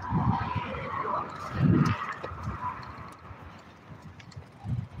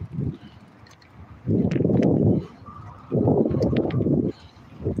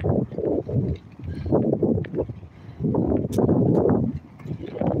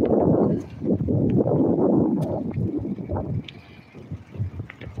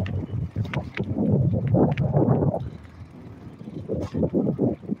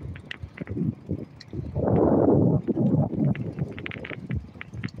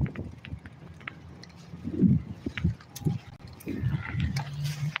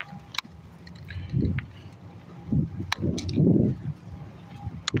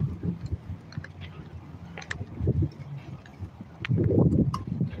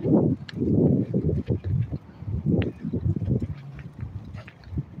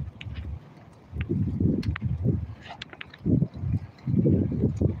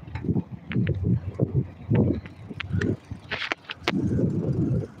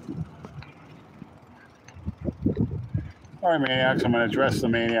 All right, maniacs, I'm going to address the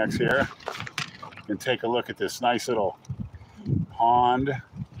maniacs here and take a look at this nice little pond.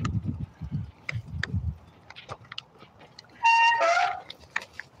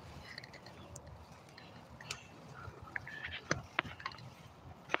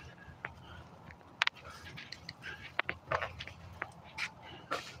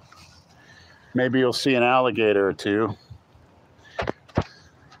 Maybe you'll see an alligator or two.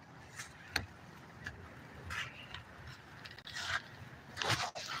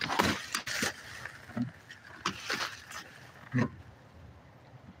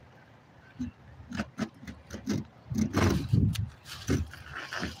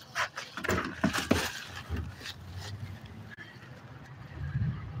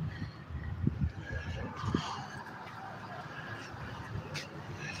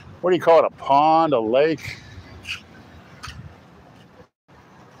 What do you call it? A pond, a lake?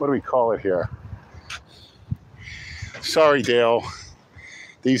 What do we call it here? Sorry, Dale.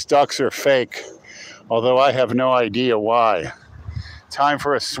 These ducks are fake, although I have no idea why. Time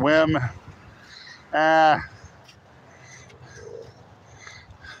for a swim?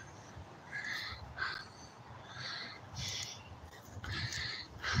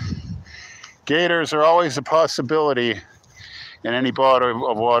 Gators are always a possibility in any body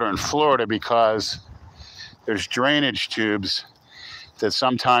of water in Florida because there's drainage tubes that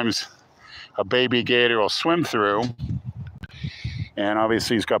sometimes a baby gator will swim through. And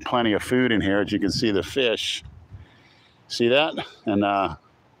obviously he's got plenty of food in here, as you can see the fish. See that? And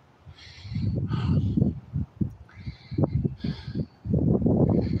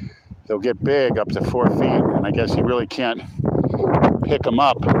they'll get big up to 4 feet, and I guess you really can't pick them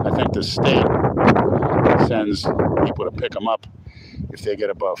up. I think the state sends people to pick them up if they get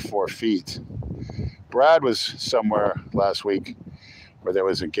above 4 feet. Brad was somewhere last week where there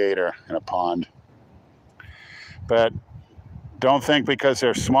was a gator in a pond. But don't think because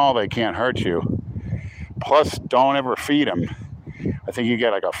they're small they can't hurt you. Plus, don't ever feed them. I think you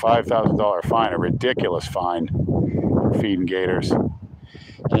get like a $5,000 fine, a ridiculous fine for feeding gators.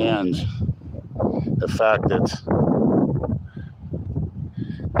 And the fact that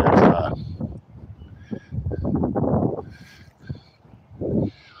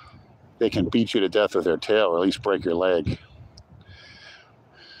they can beat you to death with their tail or at least break your leg.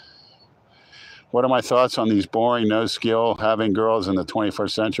 What are my thoughts on these boring, no skill having girls in the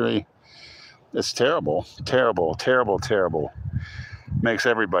 21st century? It's terrible, terrible, terrible, terrible. Makes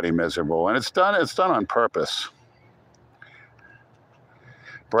everybody miserable. And it's done on purpose.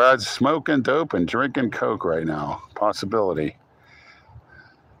 Brad's smoking dope and drinking Coke right now. Possibility.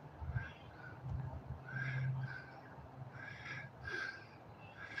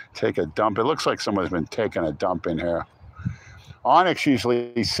 Take a dump. It looks like someone's been taking a dump in here. Onyx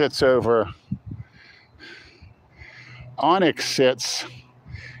usually sits over. Onyx sits.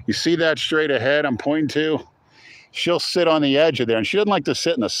 You see that straight ahead I'm pointing to? She'll sit on the edge of there, and she doesn't like to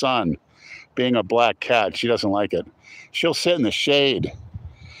sit in the sun. Being a black cat, she doesn't like it. She'll sit in the shade,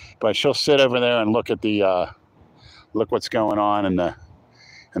 but she'll sit over there and look at the look what's going on in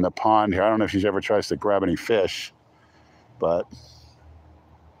the pond here. I don't know if she ever tries to grab any fish, but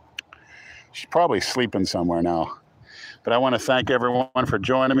she's probably sleeping somewhere now. But I want to thank everyone for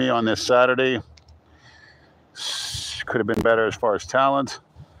joining me on this Saturday. Could have been better as far as talent,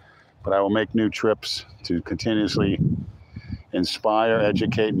 but I will make new trips to continuously inspire,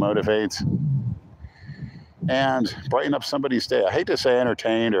 educate, motivate, and brighten up somebody's day. I hate to say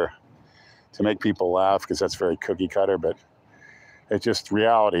entertain or to make people laugh because that's very cookie cutter, but it's just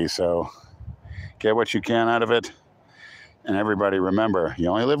reality. So get what you can out of it. And everybody remember, you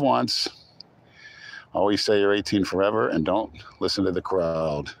only live once. Always say you're 18 forever and don't listen to the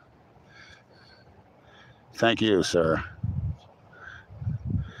crowd. Thank you, sir.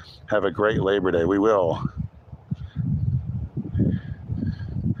 Have a great Labor Day. We will.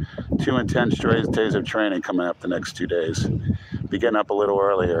 2 intense days of training coming up the next 2 days. Be getting up a little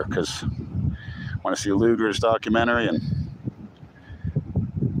earlier because I want to see Luger's documentary and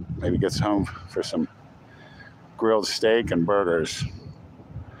maybe gets home for some grilled steak and burgers.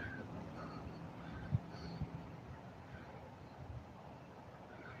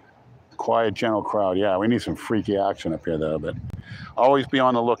 Quiet, gentle crowd. Yeah, we need some freaky action up here, though, but always be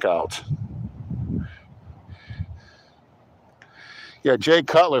on the lookout. Yeah, Jay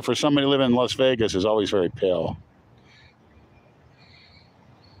Cutler, for somebody living in Las Vegas, is always very pale.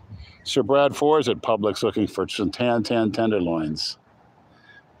 Sir Brad Ford at Publix looking for some tan tenderloins.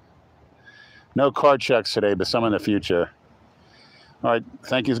 No card checks today, but some in the future. All right,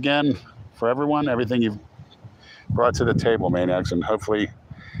 thank you again for everyone, everything you've brought to the table, Maniacs, and hopefully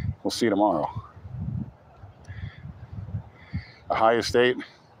we'll see you tomorrow. Ohio State,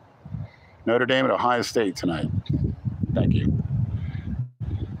 Notre Dame at Ohio State tonight. Thank you.